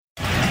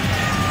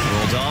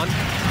Dribbles on.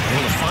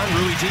 Able to find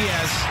Rui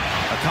Diaz.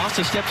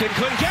 Acosta stepped in,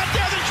 couldn't get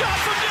there. The shot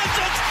from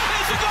distance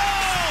is a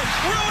goal!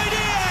 Rui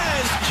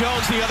Diaz!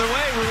 Jones the other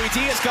way. Rui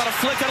Diaz got a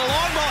flick on a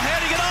long ball,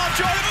 handing it off.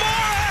 Jordan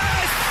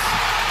Morris!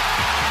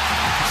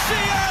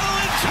 Seattle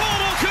in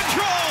total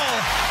control!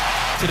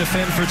 To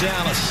defend for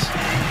Dallas.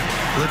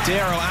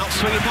 Ladero out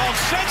swinging ball.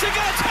 Sends it,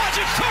 got a touch,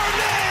 it's turned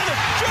in!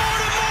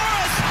 Jordan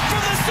Morris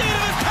from the seat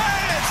of his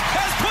pants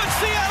has put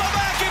Seattle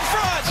back in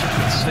front!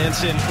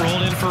 Svensson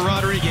rolled in for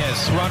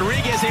Rodriguez.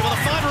 Rodriguez able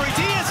to find Rui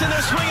Diaz in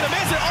there swinging a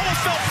miss. It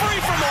almost fell free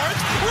from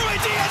Morris. Rui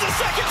Diaz a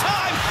second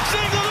time.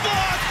 Single the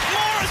block.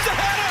 Morris the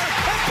header.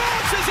 And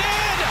bounces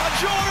in. A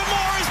Jordan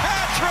Morris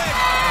hat trick.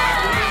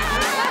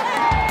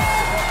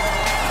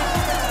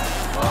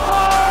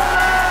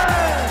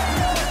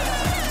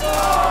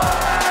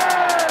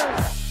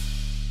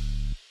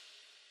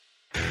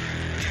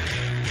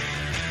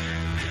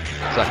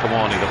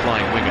 Zakuani, the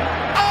flying winger.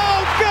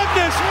 Oh,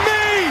 goodness me!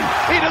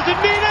 He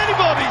doesn't need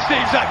anybody,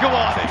 Steve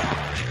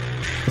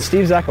Zakuani.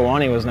 Steve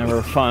Zakuani was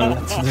never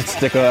fun to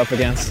stick up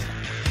against.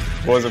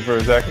 Wasn't for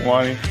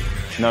Zakuani,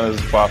 none of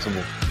this is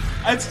possible.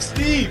 It's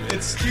Steve.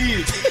 It's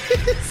Steve.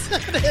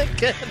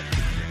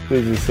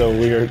 This is so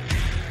weird.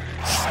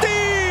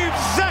 Steve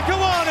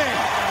Zakuani!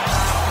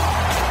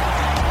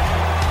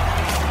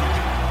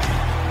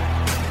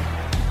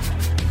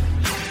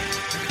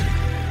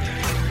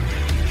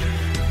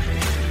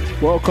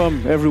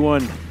 Welcome,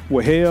 everyone.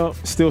 We're here,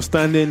 still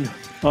standing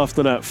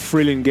after that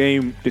thrilling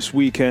game this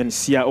weekend.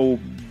 Seattle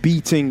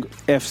beating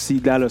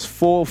FC Dallas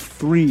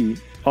 4-3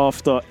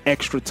 after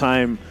extra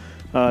time.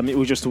 It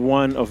was just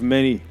one of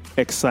many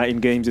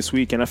exciting games this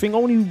weekend. I think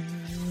only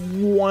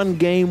one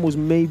game was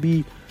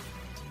maybe,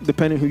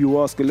 depending who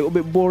you ask, a little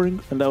bit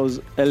boring, and that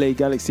was LA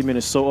Galaxy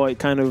Minnesota.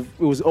 It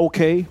was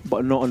okay,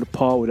 but not on the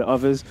par with the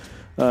others.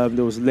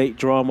 There was late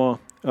drama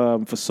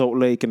for Salt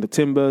Lake and the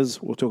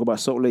Timbers. We'll talk about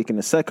Salt Lake in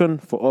a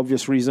second for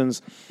obvious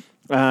reasons.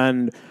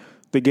 And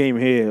the game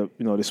here,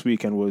 this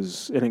weekend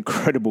was an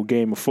incredible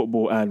game of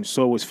football, and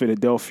so was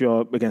Philadelphia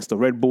against the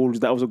Red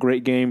Bulls. That was a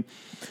great game.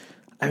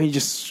 I mean,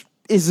 is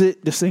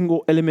it the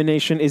single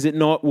elimination? Is it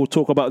not? We'll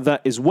talk about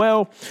that as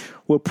well.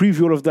 We'll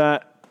preview all of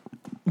that.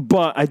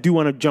 But I do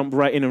want to jump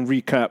right in and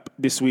recap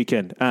this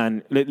weekend.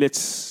 And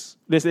let's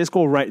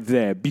go right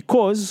there,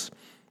 because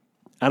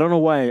I don't know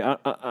why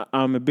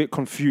I'm a bit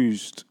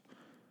confused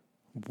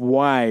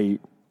why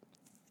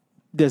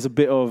there's a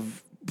bit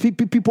of...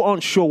 People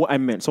aren't sure what I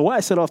meant. So what I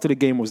said after the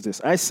game was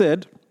this. I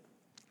said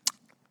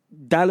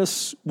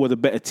Dallas were the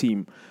better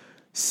team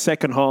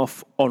second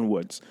half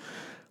onwards.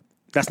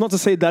 That's not to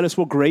say Dallas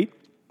were great.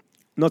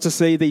 Not to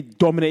say they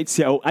dominated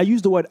Seattle. I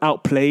used the word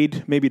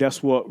outplayed. Maybe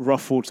that's what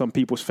ruffled some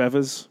people's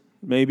feathers.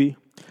 Maybe.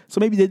 So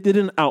maybe they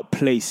didn't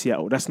outplay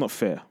Seattle. That's not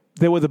fair.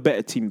 They were the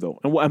better team, though.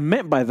 And what I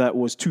meant by that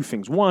was two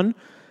things. One,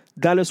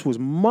 Dallas was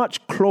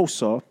much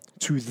closer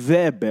to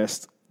their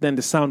best than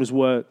the Sounders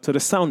were to the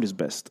Sounders'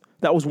 best.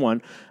 That was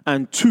one.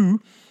 And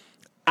two,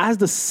 as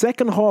the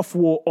second half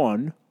wore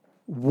on,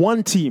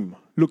 one team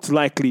looked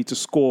likely to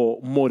score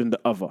more than the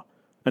other,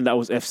 and that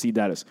was FC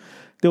Dallas.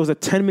 There was a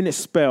 10-minute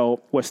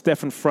spell where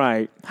Stefan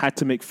Frei had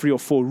to make 3 or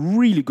 4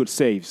 really good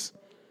saves.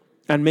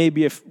 And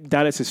maybe if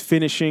Dallas's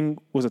finishing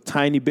was a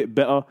tiny bit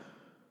better,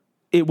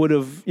 it would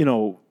have,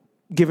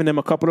 given them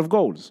a couple of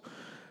goals.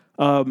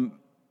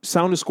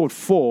 Sounders scored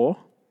 4.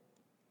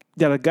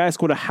 The other guy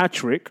scored a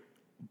hat-trick,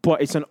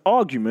 but it's an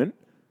argument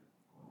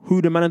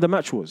who the man of the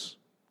match was.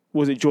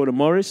 Was it Jordan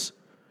Morris?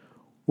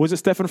 Was it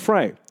Stefan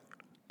Frei?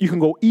 You can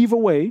go either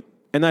way,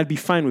 and I'd be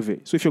fine with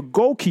it. So if your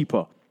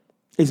goalkeeper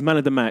is man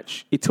of the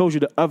match, it tells you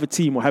the other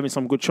team were having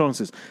some good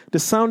chances. The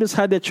Sounders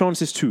had their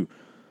chances too.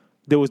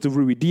 There was the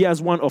Rui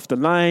Diaz one off the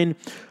line,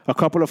 a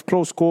couple of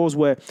close calls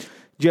where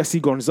Jesse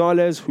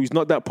Gonzalez, who's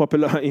not that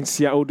popular in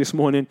Seattle this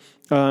morning,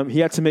 he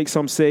had to make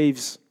some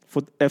saves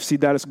for FC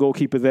Dallas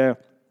goalkeeper there.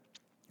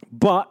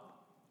 But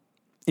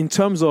in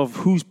terms of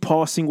whose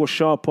passing was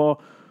sharper,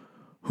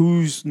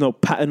 whose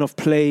pattern of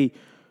play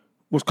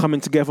was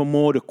coming together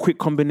more, the quick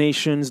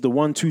combinations, the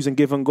 1-2s and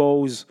given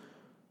goals,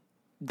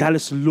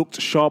 Dallas looked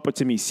sharper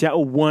to me.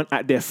 Seattle weren't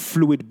at their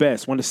fluid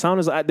best. When the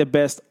Sounders are at their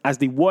best, as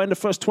they were in the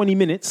first 20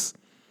 minutes,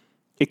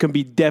 it can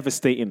be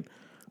devastating.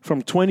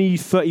 From 20,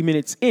 30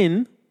 minutes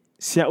in,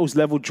 Seattle's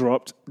level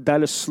dropped.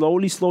 Dallas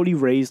slowly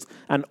raised,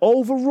 and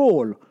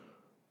overall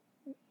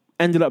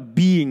ended up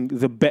being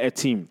the better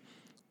team.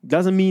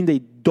 Doesn't mean they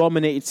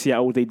dominated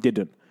Seattle. They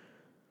didn't.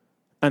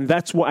 And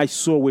that's what I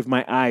saw with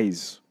my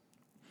eyes.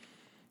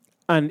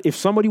 And if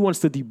somebody wants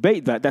to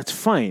debate that, that's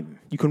fine.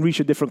 You can reach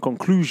a different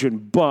conclusion.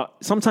 But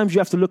sometimes you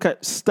have to look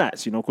at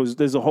stats, because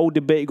there's a whole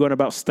debate going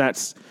about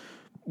stats,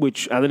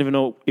 which I don't even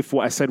know if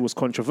what I said was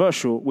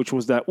controversial, which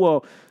was that,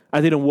 I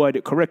didn't word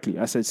it correctly.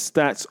 I said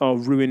stats are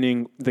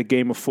ruining the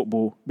game of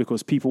football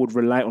because people would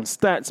rely on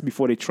stats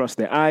before they trust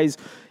their eyes.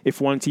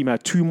 If one team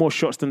had 2 more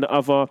shots than the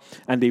other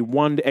and they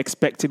won the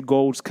expected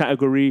goals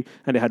category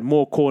and they had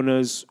more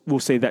corners,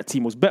 we'll say that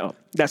team was better.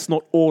 That's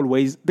not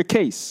always the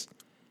case.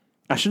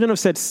 I shouldn't have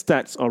said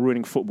stats are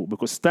ruining football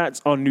because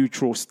stats are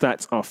neutral.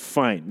 Stats are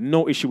fine.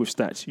 No issue with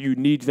stats. You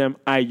need them.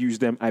 I use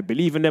them. I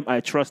believe in them. I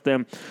trust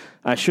them.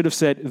 I should have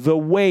said the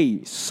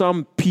way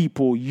some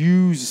people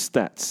use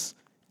stats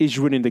is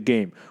ruining the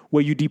game,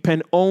 where you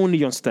depend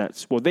only on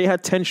stats. Well, they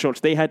had 10 shots.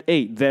 They had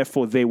 8.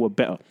 Therefore, they were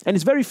better. And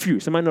it's very few.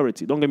 It's a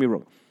minority. Don't get me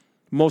wrong.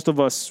 Most of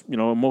us,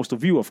 most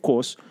of you, of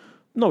course,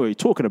 know what you're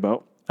talking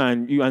about.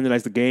 And you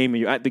analyze the game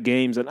and you're at the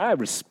games. And I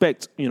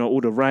respect,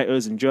 all the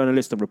writers and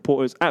journalists and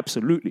reporters.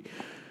 Absolutely.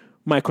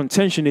 My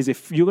contention is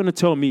if you're going to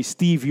tell me,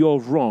 Steve, you're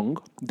wrong,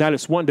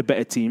 Dallas weren't the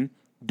better team,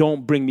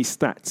 don't bring me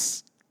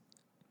stats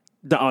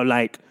that are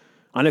like,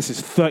 unless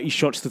it's 30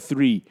 shots to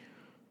 3,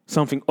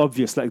 something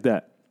obvious like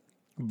that.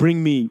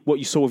 Bring me what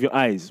you saw with your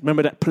eyes.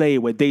 Remember that play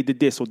where they did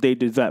this or they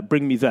did that.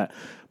 Bring me that.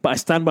 But I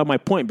stand by my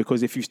point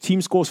because if your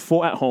team scores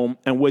 4 at home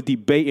and we're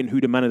debating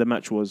who the man of the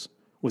match was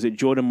it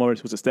Jordan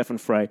Morris, was it Stephen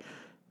Fry?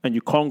 And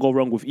you can't go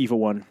wrong with either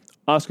one.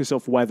 Ask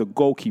yourself why the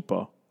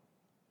goalkeeper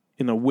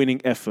in a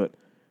winning effort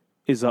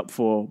is up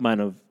for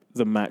man of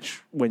the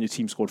match when your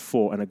team scored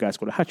 4 and a guy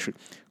scored a hat-trick.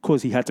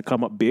 Because he had to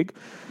come up big.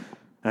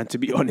 And to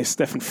be honest,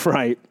 Stephen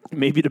Fry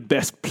may be the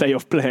best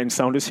playoff player in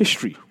Sounders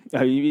history.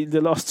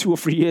 The last 2 or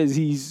 3 years,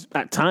 he's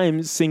at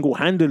times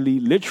single-handedly,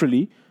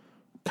 literally,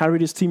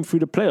 carried his team through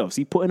the playoffs.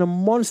 He put in a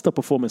monster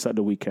performance at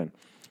the weekend.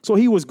 So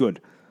he was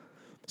good.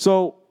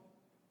 So,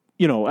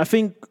 I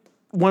think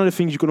one of the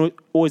things you can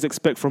always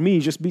expect from me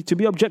is just to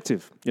be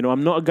objective.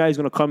 I'm not a guy who's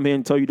going to come here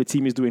and tell you the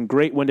team is doing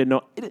great when they're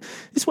not. This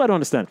is what I don't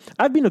understand.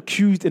 I've been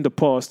accused in the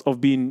past of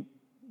being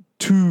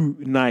too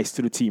nice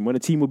to the team, when the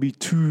team will be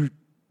too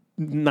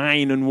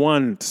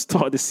 9-1 to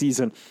start the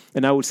season,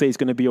 and I would say it's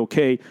going to be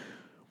okay.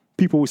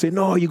 People will say,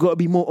 no, you got to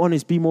be more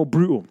honest, be more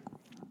brutal.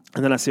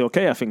 And then I say,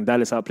 okay, I think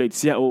Dallas outplayed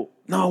Seattle.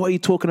 No, what are you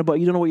talking about?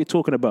 You don't know what you're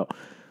talking about.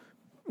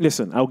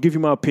 Listen, I'll give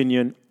you my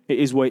opinion. It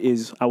is what it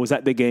is. I was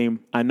at the game.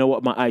 I know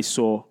what my eyes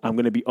saw. I'm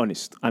going to be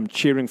honest. I'm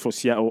cheering for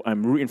Seattle.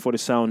 I'm rooting for the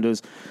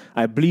Sounders.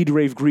 I bleed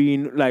Rave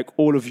Green like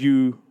all of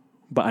you,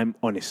 but I'm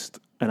honest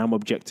and I'm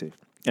objective.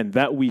 And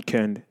that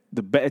weekend,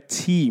 the better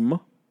team,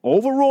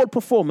 overall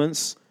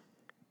performance,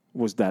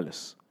 was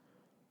Dallas.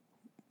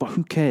 But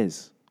who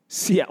cares?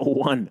 Seattle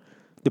won.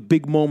 The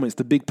big moments,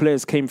 the big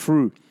players came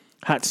through.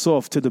 Hats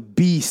off to the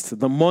beast,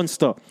 the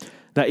monster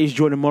that is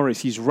Jordan Morris.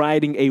 He's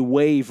riding a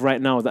wave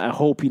right now that I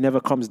hope he never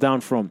comes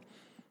down from.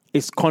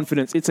 It's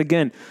confidence. It's,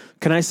 again,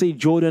 can I say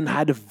Jordan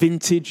had a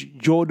vintage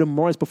Jordan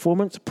Morris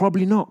performance?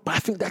 Probably not. But I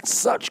think that's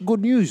such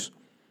good news.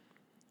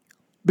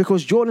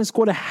 Because Jordan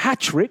scored a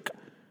hat-trick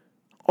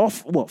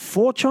off,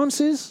 4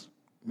 chances?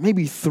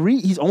 Maybe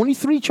 3? He's only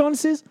 3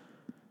 chances?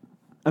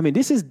 I mean,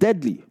 this is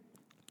deadly.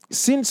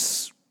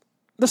 Since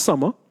the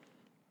summer,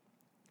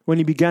 when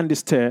he began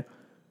this tear,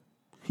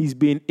 he's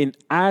been in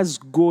as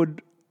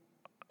good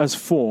as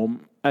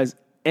form as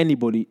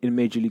anybody in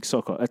Major League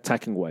Soccer,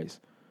 attacking-wise.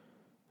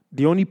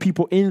 The only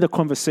people in the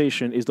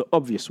conversation is the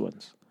obvious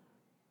ones.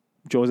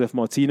 Joseph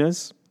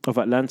Martinez of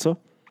Atlanta,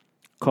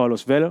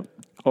 Carlos Vela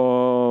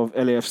of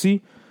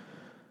LAFC,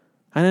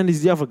 and then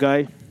there's the other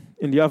guy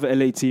in the other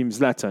LA team,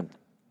 Zlatan,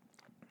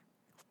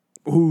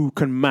 who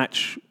can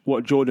match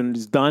what Jordan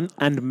has done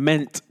and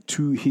meant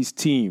to his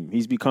team.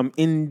 He's become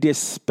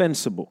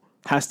indispensable,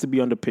 has to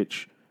be on the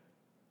pitch.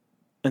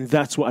 And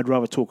that's what I'd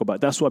rather talk about.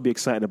 That's what I'd be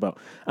excited about.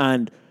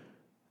 And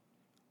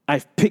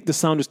I've picked the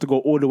Sounders to go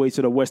all the way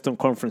to the Western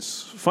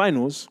Conference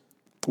Finals,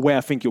 where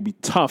I think it'll be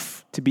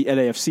tough to beat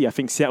LAFC. I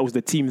think Seattle's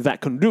the team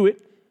that can do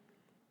it,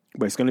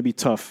 but it's going to be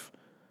tough.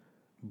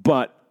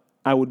 But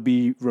I would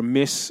be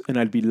remiss and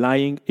I'd be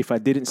lying if I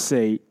didn't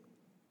say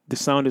the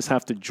Sounders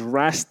have to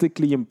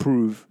drastically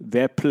improve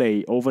their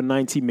play over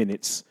 90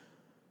 minutes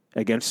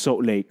against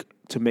Salt Lake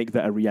to make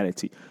that a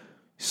reality.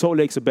 Salt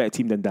Lake's a better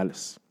team than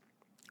Dallas.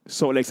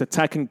 Salt Lake's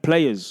attacking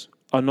players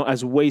are not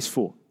as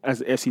wasteful as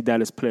the FC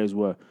Dallas players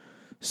were.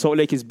 Salt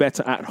Lake is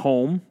better at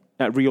home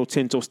at Rio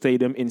Tinto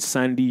Stadium in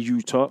Sandy,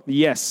 Utah.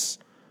 Yes.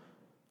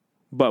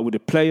 But with the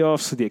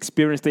playoffs, the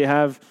experience they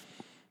have,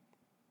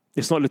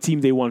 it's not the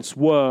team they once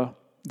were.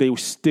 They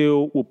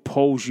still will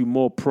pose you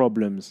more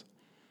problems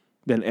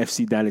than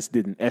FC Dallas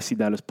didn't. FC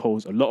Dallas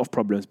posed a lot of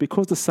problems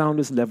because the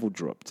Sounders level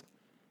dropped.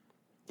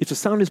 If the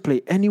Sounders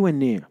play anywhere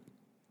near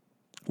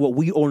what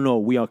we all know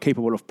we are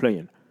capable of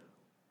playing,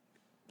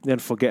 then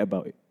forget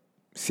about it.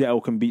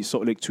 Seattle can beat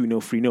Salt Lake 2-0,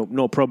 3-0.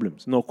 No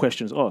problems. No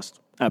questions asked.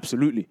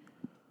 Absolutely.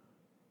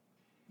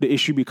 The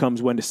issue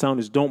becomes when the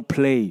Sounders don't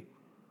play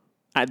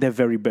at their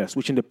very best,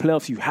 which in the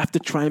playoffs, you have to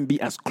try and be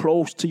as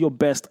close to your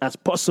best as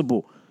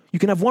possible. You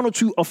can have 1 or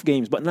 2 off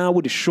games, but now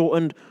with the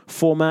shortened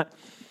format,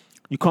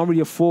 you can't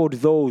really afford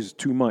those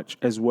too much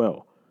as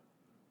well.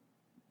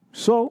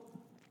 So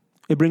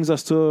it brings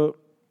us to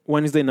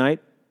Wednesday night,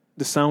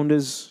 the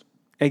Sounders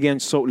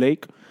against Salt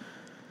Lake.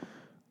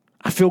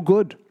 I feel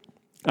good.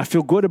 I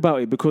feel good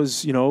about it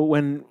because,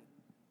 when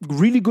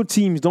really good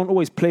teams don't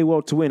always play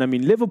well to win. I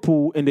mean,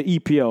 Liverpool in the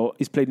EPL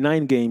has played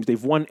 9 games.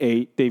 They've won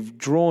 8. They've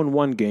drawn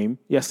 1 game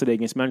yesterday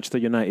against Manchester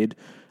United,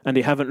 and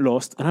they haven't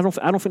lost. And I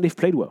don't think they've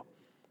played well.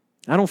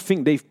 I don't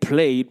think they've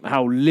played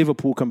how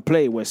Liverpool can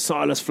play, where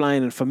Salah's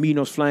flying and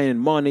Firmino's flying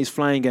and Mane's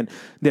flying and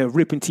they're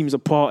ripping teams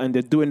apart and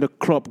they're doing the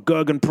Klopp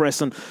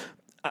Gegenpress and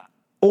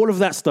all of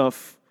that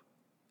stuff.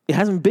 It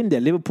hasn't been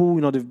there. Liverpool,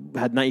 they've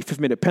had 95th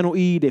minute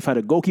penalty. They've had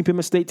a goalkeeping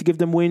mistake to give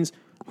them wins.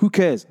 Who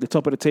cares? The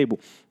top of the table.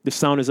 The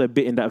Sounders are a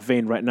bit in that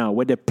vein right now,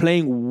 where they're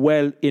playing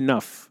well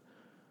enough.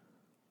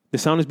 The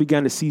Sounders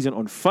began the season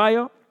on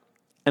fire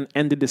and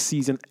ended the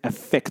season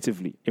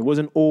effectively. It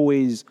wasn't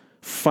always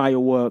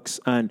fireworks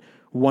and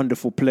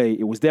wonderful play.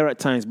 It was there at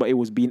times, but it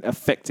was being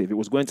effective. It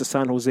was going to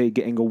San Jose,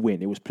 getting a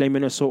win. It was playing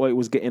Minnesota, it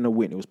was getting a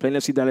win. It was playing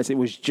FC Dallas, it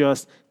was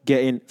just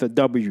getting the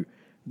W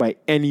by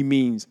any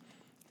means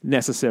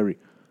necessary.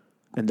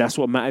 And that's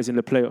what matters in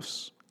the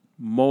playoffs.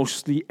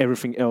 Mostly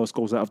everything else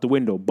goes out of the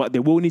window. But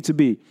there will need to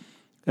be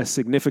a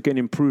significant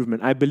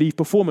improvement, I believe,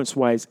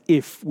 performance-wise,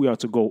 if we are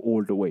to go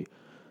all the way.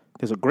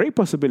 There's a great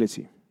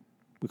possibility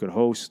we could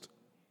host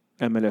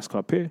MLS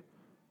Cup here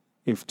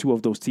if two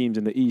of those teams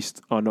in the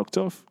East are knocked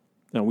off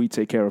and we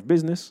take care of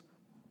business.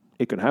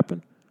 It could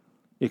happen.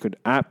 It could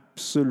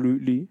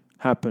absolutely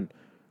happen.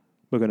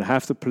 We're going to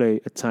have to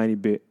play a tiny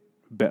bit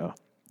better.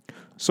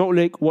 Salt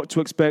Lake, what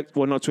to expect,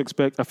 what not to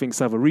expect. I think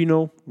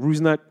Savarino,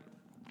 Rusnak,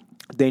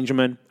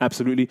 Dangerman,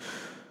 absolutely.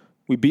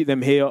 We beat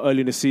them here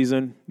early in the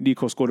season.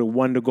 Nico scored a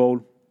wonder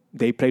goal.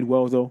 They played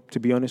well, though, to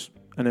be honest.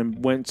 And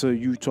then went to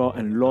Utah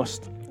and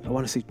lost. I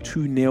want to say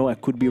 2-0. I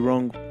could be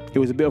wrong. It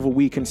was a bit of a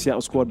weakened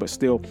Seattle squad, but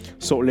still,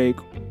 Salt Lake,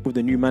 with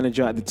the new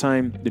manager at the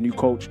time, the new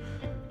coach,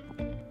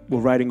 were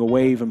riding a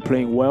wave and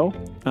playing well.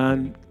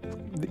 And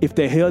if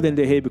they're here, then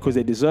they're here because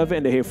they deserve it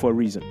and they're here for a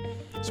reason.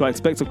 So I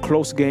expect a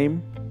close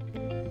game,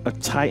 a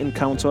tight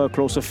encounter, a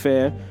close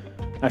affair.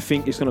 I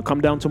think it's going to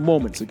come down to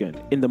moments again.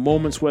 In the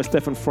moments where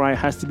Stephen Fry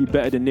has to be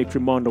better than Nick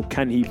Rimando,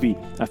 can he be?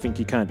 I think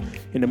he can.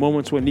 In the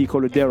moments where Nico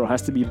Lodeiro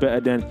has to be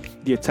better than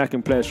the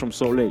attacking players from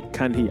Salt Lake,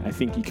 can he? I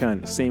think he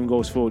can. Same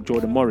goes for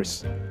Jordan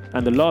Morris.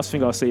 And the last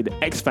thing I'll say, the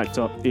X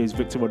factor, is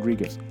Victor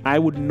Rodriguez. I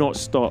would not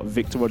start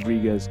Victor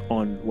Rodriguez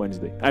on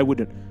Wednesday. I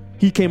wouldn't.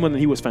 He came on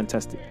and he was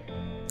fantastic.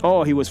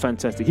 Oh, he was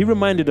fantastic. He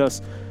reminded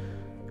us,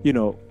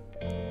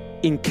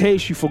 in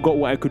case you forgot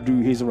what I could do,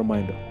 here's a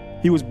reminder.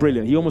 He was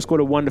brilliant. He almost got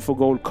a wonderful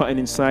goal, cutting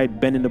inside,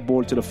 bending the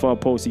ball to the far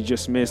post. He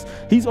just missed.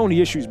 His only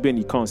issue has been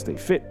he can't stay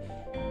fit.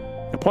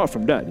 Apart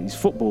from that, he's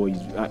football.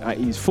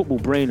 He's football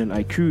brain and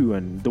IQ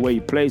and the way he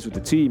plays with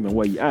the team and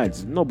what he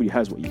adds. Nobody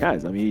has what he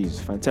has. I mean, he's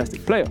a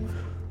fantastic player.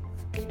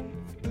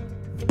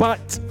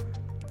 But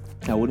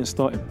I wouldn't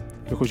start him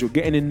because you're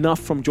getting enough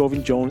from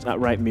Jordan Jones at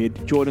right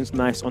mid. Jordan's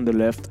nice on the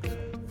left.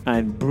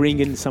 And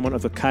bringing someone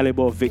of the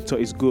caliber of Victor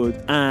is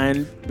good.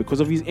 And because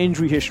of his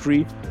injury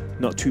history,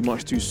 not too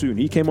much too soon.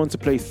 He came on to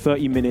play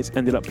 30 minutes,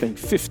 ended up playing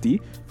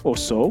 50 or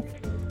so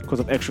because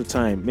of extra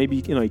time. Maybe,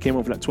 he came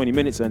on for like 20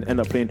 minutes and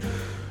ended up playing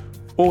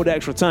all the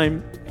extra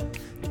time.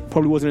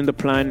 Probably wasn't in the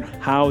plan.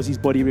 How's his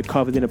body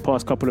recovered in the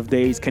past couple of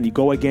days? Can he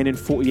go again in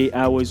 48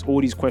 hours?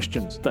 All these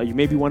questions that you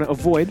maybe want to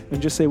avoid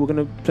and just say, we're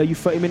going to play you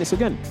 30 minutes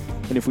again.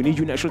 And if we need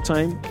you in extra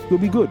time, you'll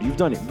be good. You've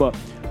done it. But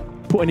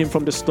putting him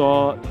from the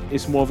start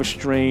is more of a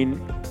strain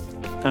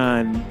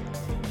and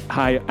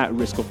higher at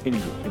risk of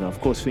injury.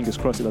 Of course, fingers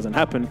crossed it doesn't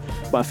happen,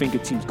 but I think the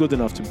team's good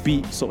enough to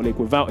beat Salt Lake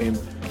without him,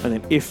 and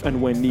then if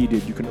and when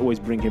needed, you can always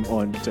bring him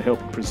on to help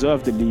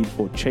preserve the lead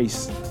or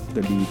chase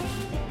the lead.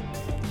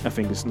 I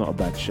think it's not a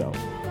bad shout.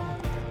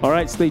 All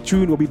right, stay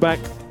tuned. We'll be back.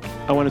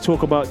 I want to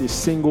talk about this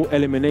single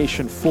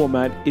elimination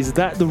format. Is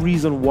that the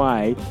reason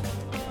why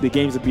the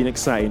games have been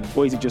exciting,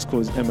 or is it just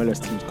because MLS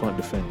teams can't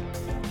defend?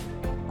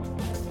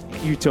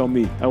 You tell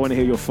me. I want to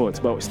hear your thoughts.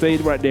 But stay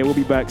right there. We'll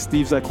be back.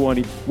 Steve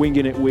Zakuani,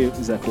 winging it with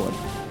Zakuani.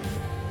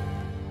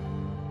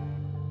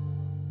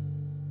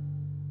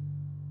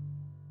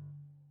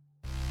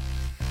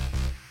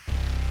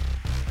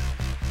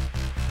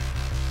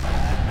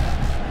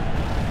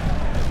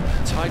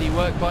 Tidy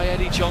work by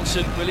Eddie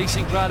Johnson,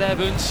 releasing Brad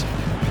Evans.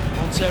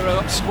 Montero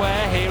up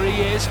square. Here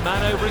he is.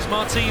 Man over is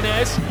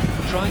Martinez.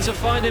 Trying to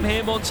find him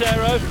here,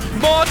 Montero.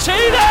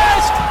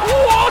 Martinez!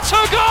 What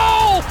a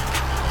goal!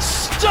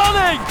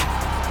 Stunning!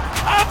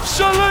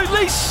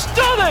 Absolutely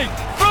stunning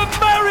from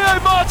Mario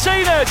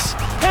Martinez.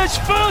 His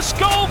first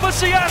goal for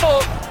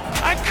Seattle.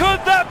 And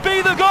could that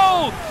be the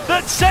goal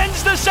that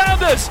sends the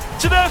Sounders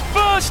to their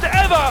first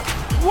ever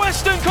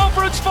Western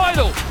Conference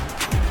final?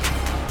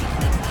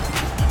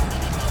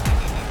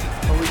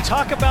 When we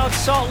talk about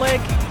Salt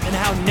Lake and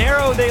how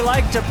narrow they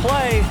like to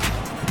play,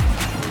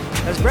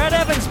 as Brad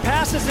Evans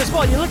passes this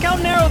ball, you look how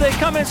narrow they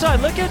come inside.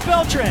 Look at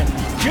Beltran.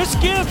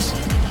 Just gives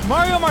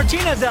Mario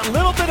Martinez that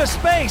little bit of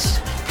space.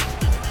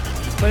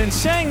 But in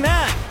saying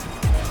that,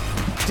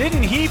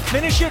 didn't he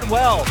finish it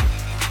well?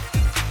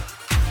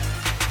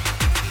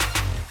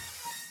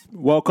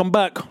 Welcome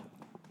back.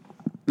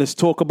 Let's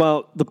talk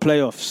about the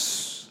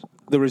playoffs,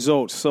 the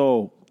results.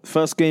 So,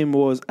 first game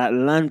was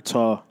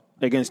Atlanta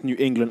against New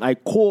England. I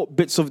caught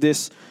bits of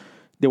this.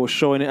 They were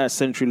showing it at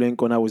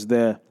CenturyLink when I was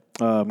there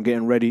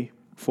getting ready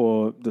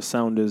for the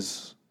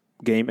Sounders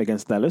game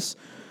against Dallas.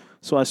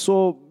 So I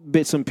saw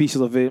bits and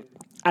pieces of it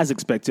as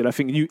expected. I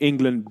think New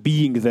England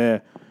being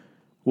there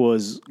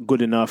was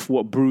good enough.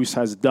 What Bruce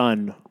has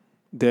done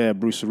there,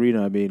 Bruce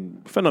Arena, I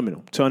mean,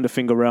 phenomenal. Turned the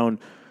thing around,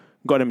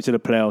 got them into the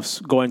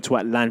playoffs, going to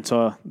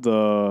Atlanta,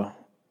 the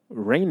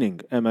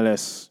reigning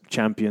MLS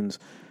champions.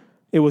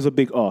 It was a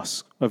big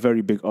ask, a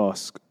very big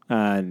ask.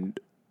 And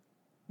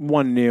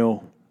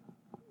 1-0,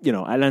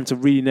 Atlanta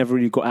never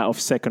really got out of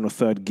second or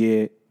third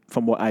gear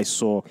from what I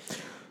saw.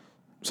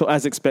 So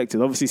as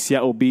expected, obviously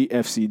Seattle beat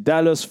FC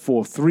Dallas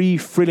 4-3,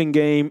 thrilling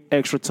game,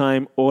 extra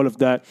time, all of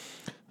that.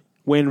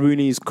 Wayne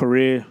Rooney's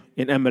career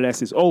in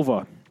MLS is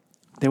over.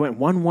 They went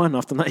 1-1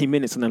 after 90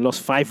 minutes and then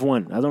lost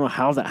 5-1. I don't know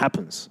how that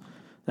happens.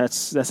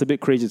 That's a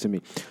bit crazy to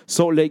me.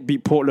 Salt Lake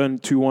beat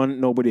Portland 2-1.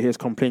 Nobody here is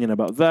complaining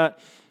about that.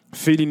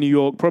 Philly, New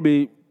York,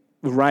 probably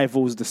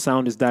rivals the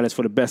Sounders Dallas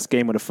for the best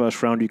game of the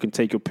first round. You can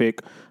take your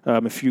pick.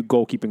 A few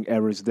goalkeeping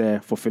errors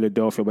there for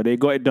Philadelphia, but they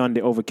got it done.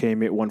 They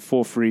overcame it, won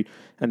 4-3,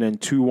 and then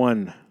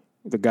 2-1.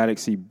 The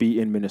Galaxy beat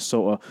in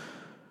Minnesota,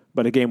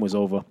 but the game was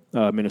over.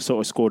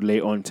 Minnesota scored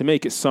late on to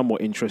make it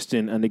somewhat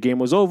interesting, and the game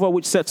was over,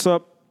 which sets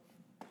up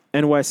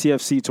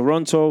NYCFC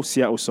Toronto,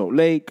 Seattle Salt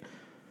Lake,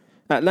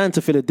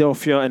 Atlanta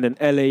Philadelphia, and then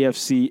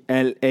LAFC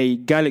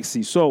LA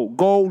Galaxy. So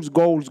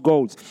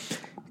goals.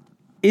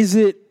 Is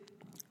it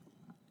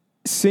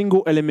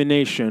single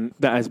elimination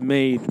that has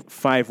made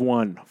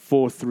 5-1,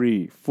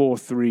 4-3,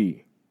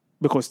 4-3?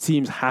 Because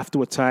teams have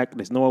to attack.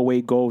 There's no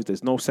away goals.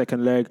 There's no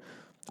second leg.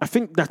 I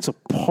think that's a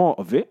part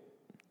of it.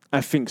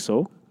 I think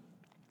so.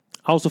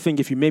 I also think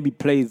if you maybe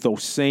play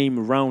those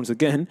same rounds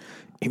again,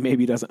 it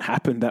maybe doesn't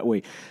happen that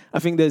way. I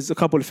think there's a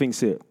couple of things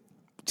here.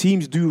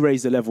 Teams do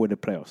raise the level in the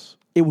playoffs.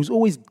 It was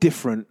always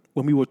different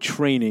when we were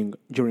training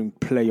during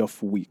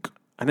playoff week.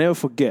 I never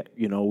forget,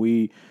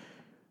 we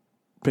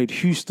played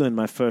Houston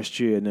my first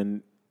year and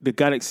then the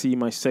Galaxy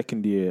my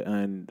second year.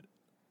 And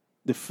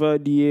the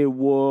third year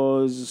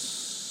was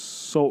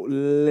Salt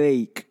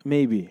Lake,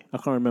 maybe. I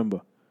can't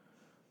remember.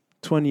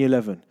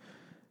 2011.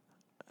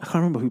 I can't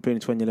remember who played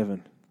in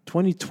 2011.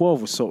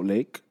 2012 was Salt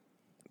Lake.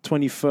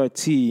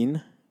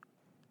 2013,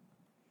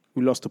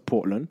 we lost to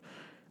Portland.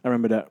 I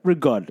remember that.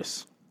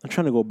 Regardless, I'm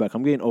trying to go back.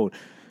 I'm getting old.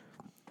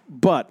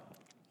 But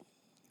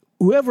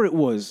whoever it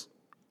was,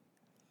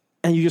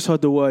 and you just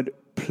heard the word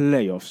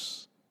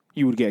playoffs,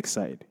 you would get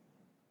excited.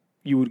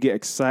 You would get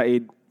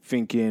excited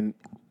thinking,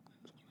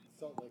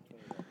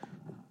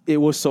 it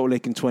was Salt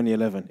Lake in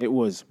 2011. It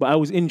was. But I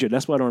was injured.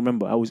 That's what I don't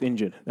remember. I was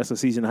injured. That's the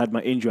season I had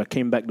my injury. I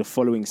came back the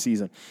following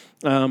season.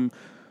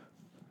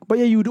 But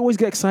yeah, you would always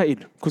get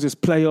excited because it's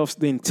playoffs.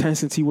 The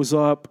intensity was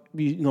up.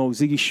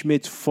 Ziggy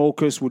Schmidt's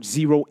focus would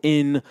zero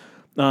in.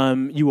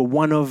 You were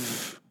one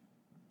of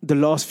the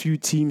last few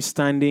teams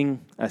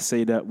standing. I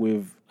say that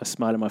with a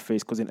smile on my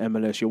face because in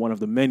MLS, you're one of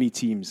the many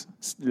teams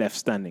left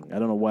standing. I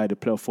don't know why the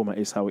playoff format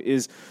is how it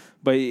is,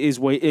 but it is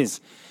what it is.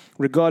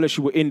 Regardless,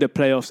 you were in the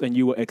playoffs and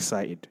you were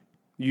excited.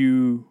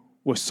 You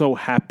were so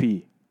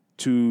happy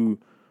to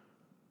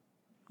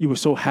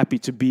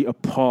be a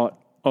part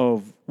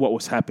of what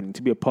was happening,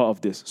 to be a part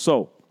of this.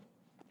 So,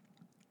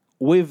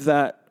 with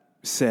that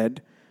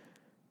said,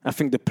 I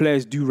think the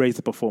players do raise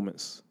the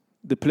performance.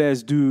 The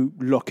players do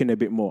lock in a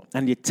bit more,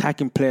 and the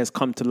attacking players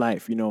come to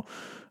life.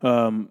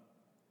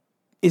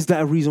 Is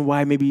that a reason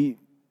why maybe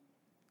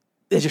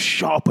they're just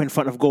sharper in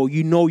front of goal?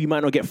 You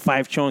might not get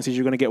 5 chances,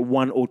 you're going to get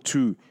 1 or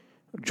 2.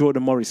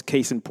 Jordan Morris,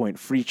 case in point,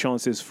 3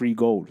 chances, 3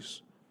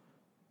 goals.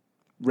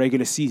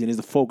 Regular season, is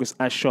the focus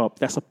as sharp?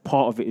 That's a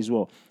part of it as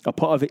well. A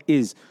part of it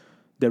is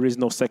there is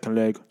no second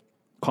leg,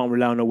 can't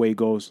rely on away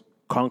goals,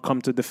 can't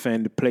come to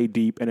defend, play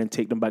deep, and then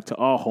take them back to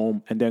our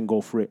home and then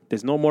go for it.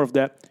 There's no more of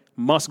that.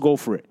 Must go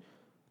for it.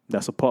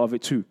 That's a part of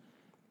it too.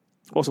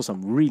 Also,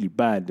 some really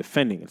bad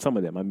defending. Some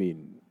of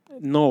them,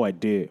 no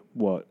idea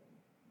what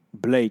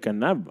Blake,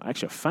 and I'm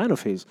actually a fan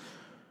of his.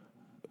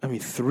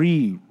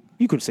 3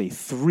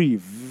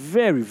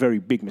 very, very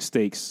big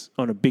mistakes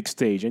on a big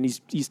stage, and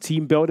his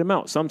team bailed him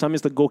out. Sometimes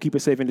it's the goalkeeper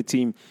saving the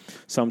team,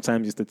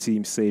 sometimes it's the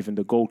team saving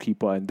the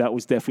goalkeeper, and that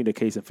was definitely the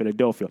case in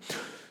Philadelphia.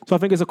 So I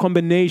think it's a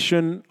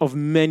combination of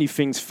many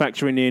things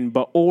factoring in,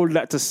 but all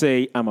that to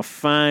say, I'm a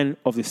fan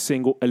of the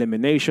single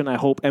elimination. I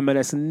hope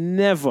MLS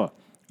never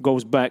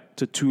goes back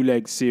to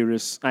 2-leg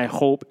series. I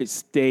hope it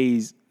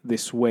stays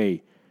this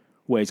way,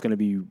 where it's going to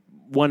be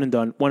one and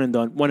done,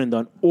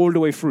 all the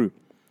way through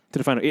to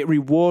the final. It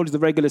rewards the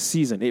regular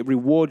season. It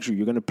rewards you.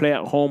 You're going to play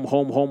at home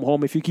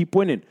if you keep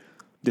winning.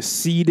 The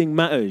seeding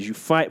matters. You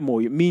fight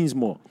more. It means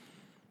more.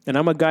 And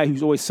I'm a guy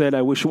who's always said,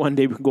 I wish one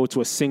day we could go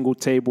to a single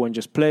table and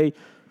just play.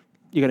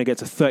 You're going to get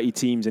to 30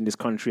 teams in this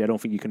country. I don't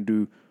think you can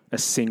do a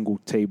single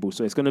table.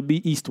 So it's going to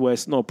be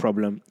East-West, no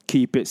problem.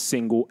 Keep it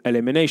single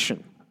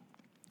elimination.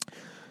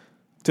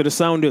 To the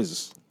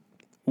Sounders,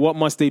 what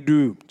must they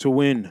do to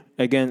win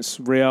against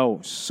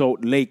Real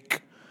Salt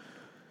Lake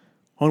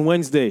on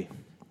Wednesday?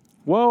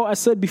 Well, I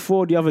said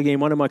before the other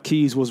game, one of my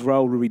keys was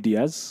Raul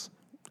Ruidiaz.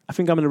 I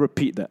think I'm going to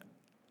repeat that.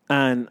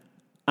 And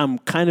I'm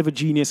kind of a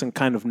genius and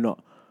kind of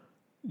not.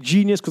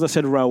 Genius because I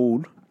said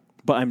Raul,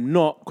 but I'm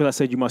not because I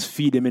said you must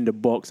feed him in the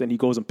box and he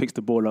goes and picks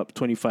the ball up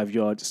 25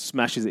 yards,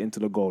 smashes it into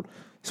the goal.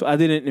 So I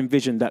didn't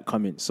envision that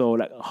coming. So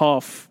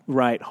half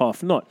right,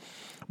 half not.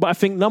 But I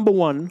think, number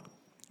one,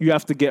 you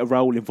have to get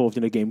Raul involved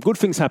in the game. Good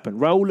things happen.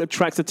 Raul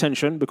attracts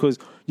attention because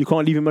you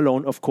can't leave him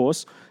alone, of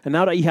course. And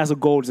now that he has a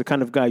goal, he's the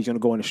kind of guy who's going to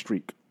go on a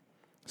streak.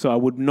 So I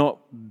would not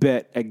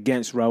bet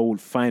against Raul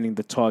finding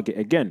the target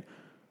again.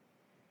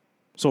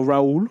 So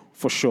Raul,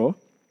 for sure,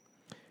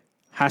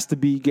 has to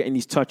be getting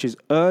these touches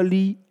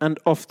early and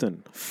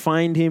often.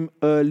 Find him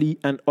early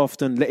and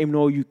often. Let him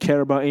know you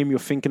care about him, you're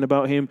thinking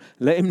about him.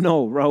 Let him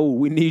know, Raul,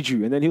 we need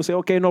you. And then he'll say,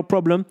 okay, no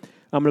problem.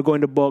 I'm going to go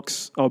in the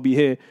box. I'll be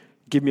here.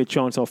 Give me a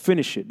chance. I'll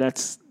finish it.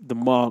 That's the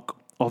mark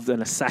of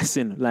an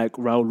assassin like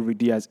Raul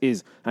Ruidíaz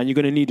is. And you're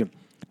going to need him.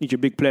 Need your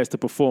big players to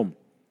perform.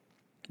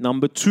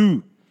 Number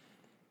two,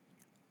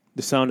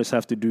 the Sounders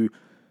have to do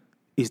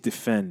is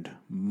defend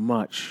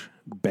much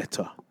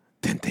better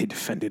than they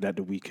defended at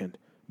the weekend.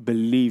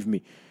 Believe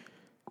me,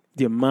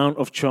 the amount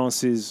of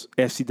chances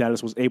FC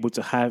Dallas was able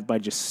to have by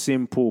just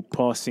simple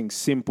passing,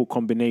 simple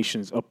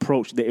combinations,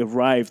 approach, they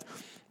arrived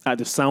at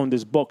the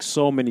Sounders box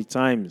so many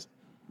times.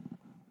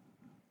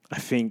 I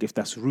think if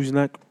that's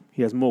Rusnak,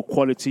 he has more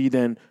quality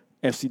than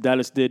FC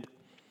Dallas did.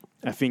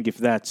 I think if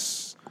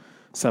that's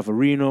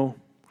Savarino,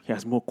 he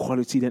has more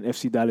quality than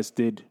FC Dallas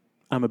did.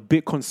 I'm a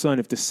bit concerned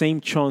if the same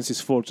chances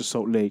fall to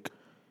Salt Lake,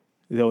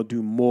 they'll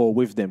do more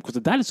with them. Because the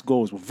Dallas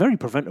goals were very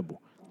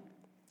preventable.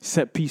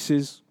 Set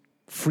pieces,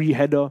 free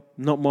header,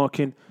 not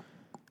marking.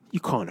 You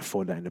can't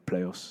afford that in the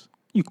playoffs.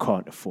 You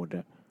can't afford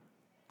that.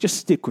 Just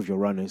stick with your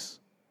runners.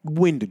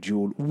 Win the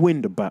duel.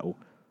 Win the battle.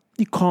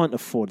 You can't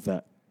afford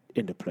that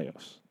in the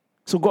playoffs.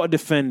 So got to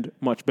defend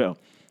much better.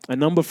 And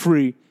number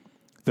three,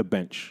 the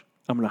bench.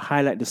 I'm going to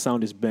highlight the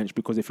Sounders bench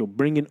because if you're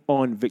bringing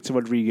on Victor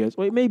Rodriguez,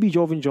 or it may be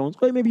Jovan Jones,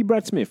 or it may be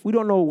Brad Smith, we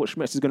don't know what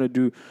Schmetz is going to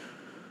do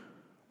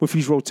with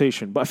his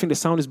rotation. But I think the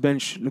Sounders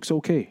bench looks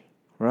okay.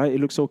 Right,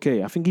 it looks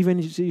okay. I think even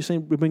you're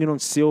saying we're bringing on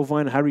Silva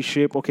and Harry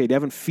Shipp. Okay, they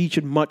haven't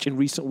featured much in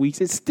recent weeks.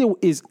 It still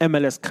is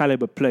MLS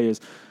caliber players,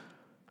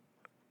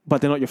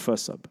 but they're not your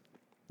first sub.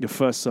 Your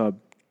first sub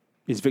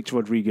is Victor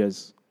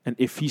Rodriguez, and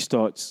if he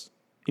starts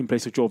in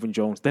place of Jovan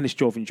Jones, then it's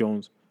Jovan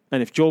Jones.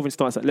 And if Jovan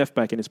starts at left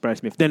back and it's Brad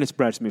Smith, then it's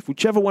Brad Smith.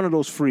 Whichever one of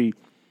those three,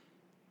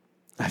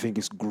 I think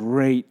it's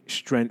great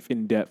strength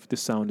in depth the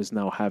Sounders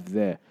now have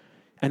there,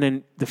 and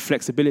then the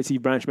flexibility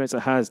Branch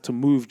Schmetzer has to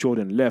move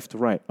Jordan left,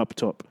 right, up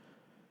top.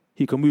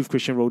 He can move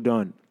Christian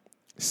Roldan,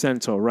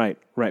 center, right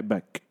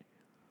back.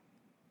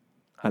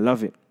 I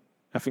love it.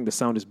 I think the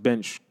Sounders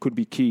bench could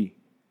be key.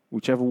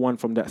 Whichever one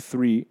from that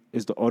three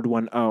is the odd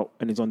one out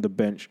and is on the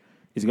bench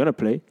is going to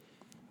play.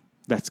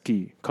 That's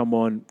key. Come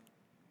on,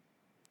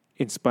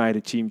 inspire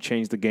the team,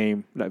 change the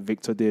game like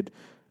Victor did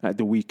at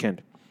the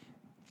weekend.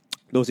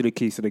 Those are the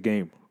keys to the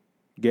game.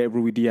 Get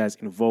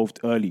Ruidíaz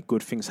involved early.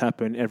 Good things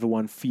happen.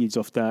 Everyone feeds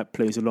off that,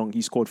 plays along.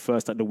 He scored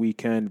first at the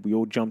weekend. We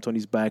all jumped on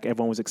his back.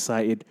 Everyone was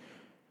excited.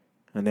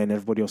 And then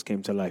everybody else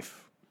came to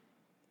life.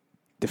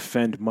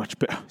 Defend much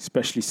better,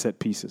 especially set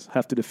pieces.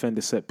 Have to defend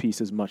the set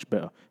pieces much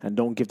better. And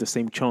don't give the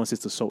same chances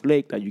to Salt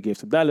Lake that you gave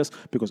to Dallas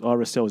because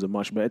RSL is a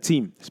much better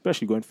team,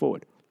 especially going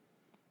forward.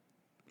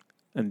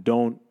 And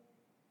don't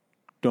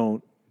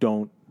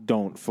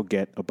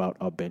forget about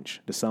our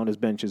bench. The Sounders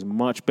bench is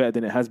much better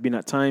than it has been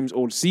at times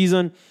all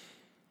season.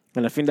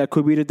 And I think that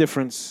could be the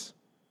difference.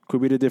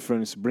 Could be the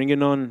difference.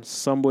 Bringing on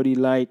somebody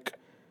like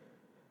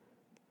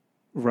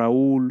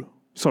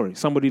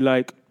somebody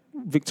like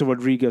Victor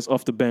Rodriguez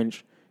off the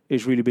bench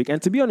is really big.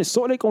 And to be honest,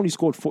 Salt Lake only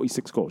scored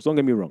 46 goals. Don't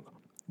get me wrong.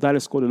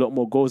 Dallas scored a lot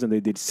more goals than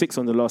they did. 6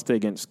 on the last day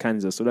against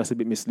Kansas, so that's a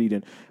bit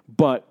misleading.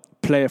 But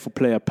player for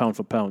player, pound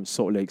for pound,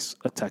 Salt Lake's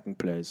attacking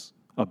players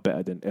are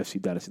better than FC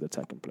Dallas'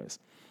 attacking players.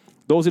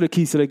 Those are the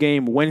keys to the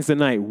game. Wednesday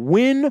night,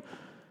 win,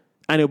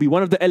 and it'll be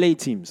one of the LA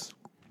teams.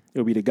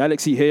 It'll be the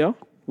Galaxy here,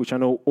 which I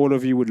know all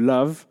of you would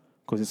love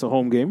because it's a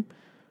home game,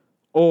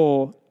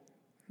 or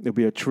there'll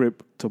be a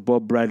trip to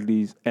Bob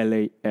Bradley's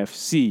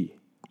LAFC.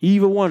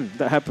 Either one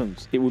that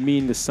happens, it will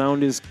mean the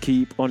Sounders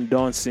keep on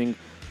dancing.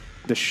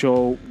 The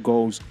show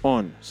goes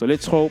on. So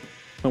let's hope,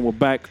 and we're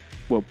back.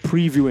 We're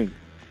previewing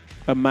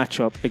a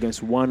matchup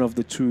against one of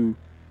the two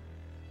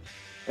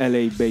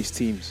LA-based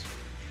teams.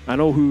 I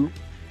know who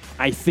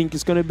I think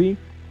it's going to be,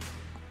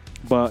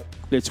 but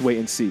let's wait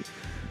and see.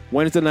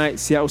 Wednesday night,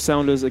 Seattle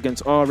Sounders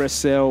against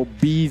RSL.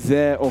 Be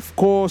there, of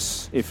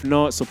course. If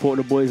not, support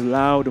the boys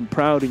loud and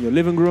proud in your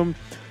living room.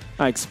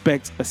 I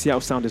expect a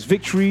Seattle Sounders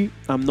victory.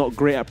 I'm not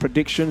great at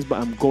predictions,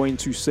 but I'm going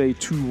to say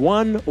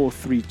 2-1 or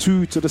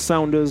 3-2 to the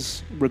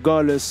Sounders.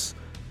 Regardless,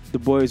 the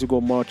boys will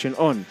go marching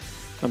on.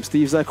 I'm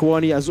Steve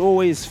Zakuani. As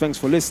always, thanks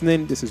for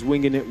listening. This is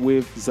Winging It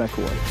with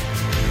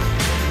Zakuani.